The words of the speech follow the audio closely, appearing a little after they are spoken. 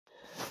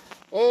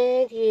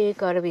And you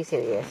gotta be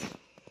serious.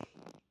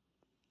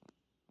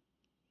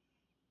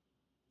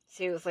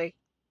 Seriously.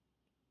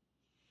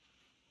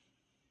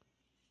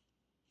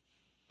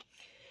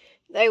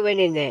 They went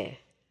in there.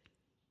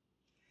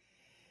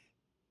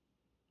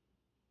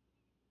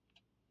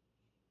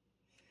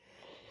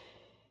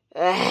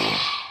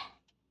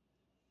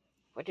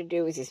 What to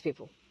do with these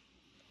people?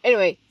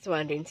 Anyway,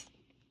 surroundings.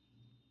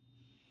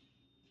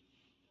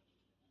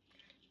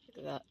 Look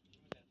at that.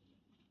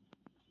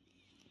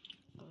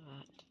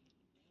 Alright.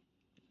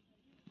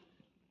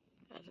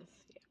 I'll just,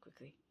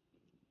 quickly.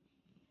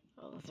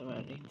 All the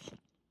surroundings.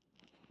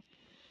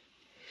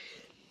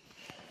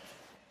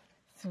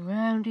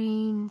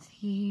 Surroundings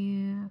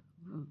here.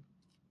 Ooh.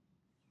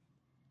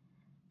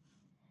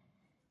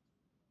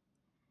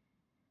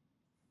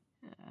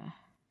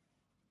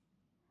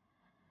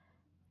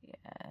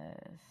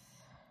 Yes.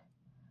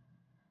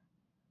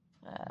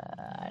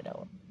 I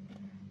don't.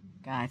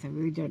 Guys, I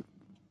really don't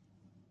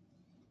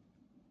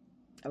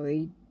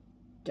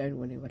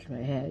want to wash my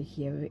hair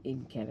here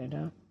in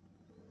Canada.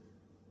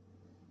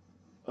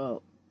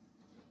 Well,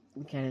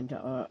 in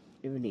Canada or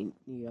even in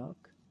New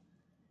York.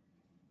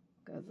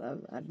 Because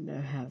I don't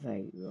know how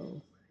they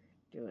will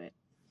do it.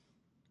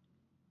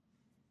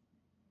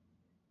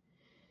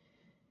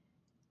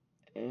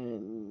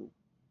 And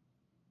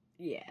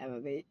yeah, I'm a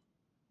bit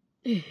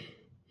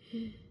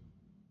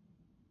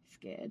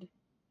scared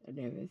and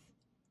nervous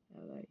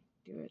how they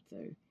do it. So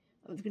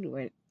I'm just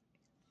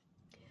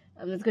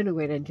gonna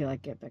wait until I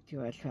get back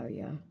to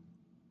Australia,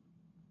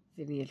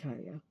 Sydney,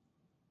 Australia,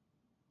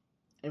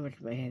 and wash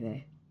my hair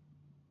there.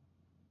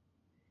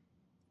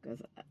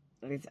 Because at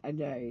least I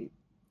know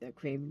the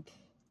creamed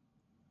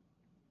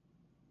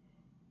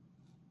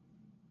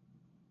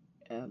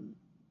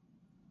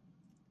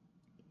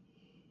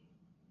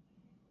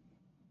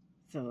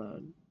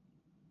salon,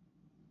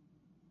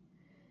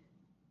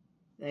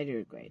 they do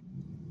it great,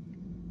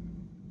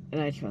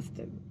 and I trust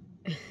them.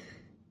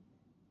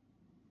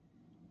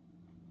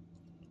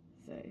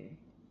 So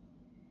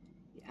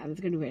yeah, I'm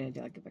just gonna wait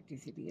until I get back to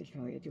Sydney,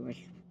 Australia, to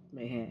wash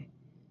my hair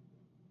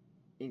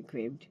in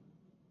creamed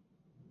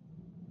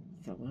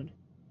salon.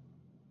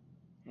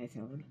 Hair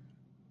salon.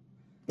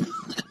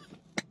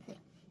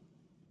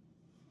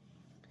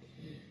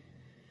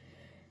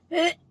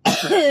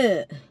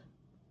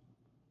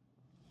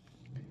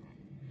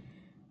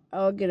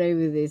 I'll get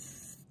over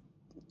this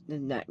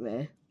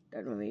nightmare.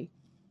 Don't worry.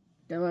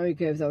 Don't worry,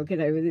 Curves. I'll get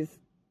over this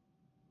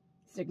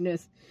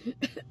sickness.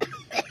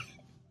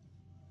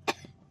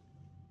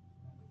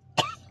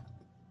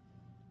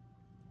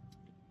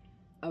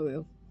 I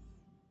will.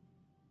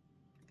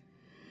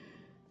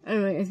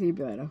 Anyway, I'll see you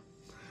later.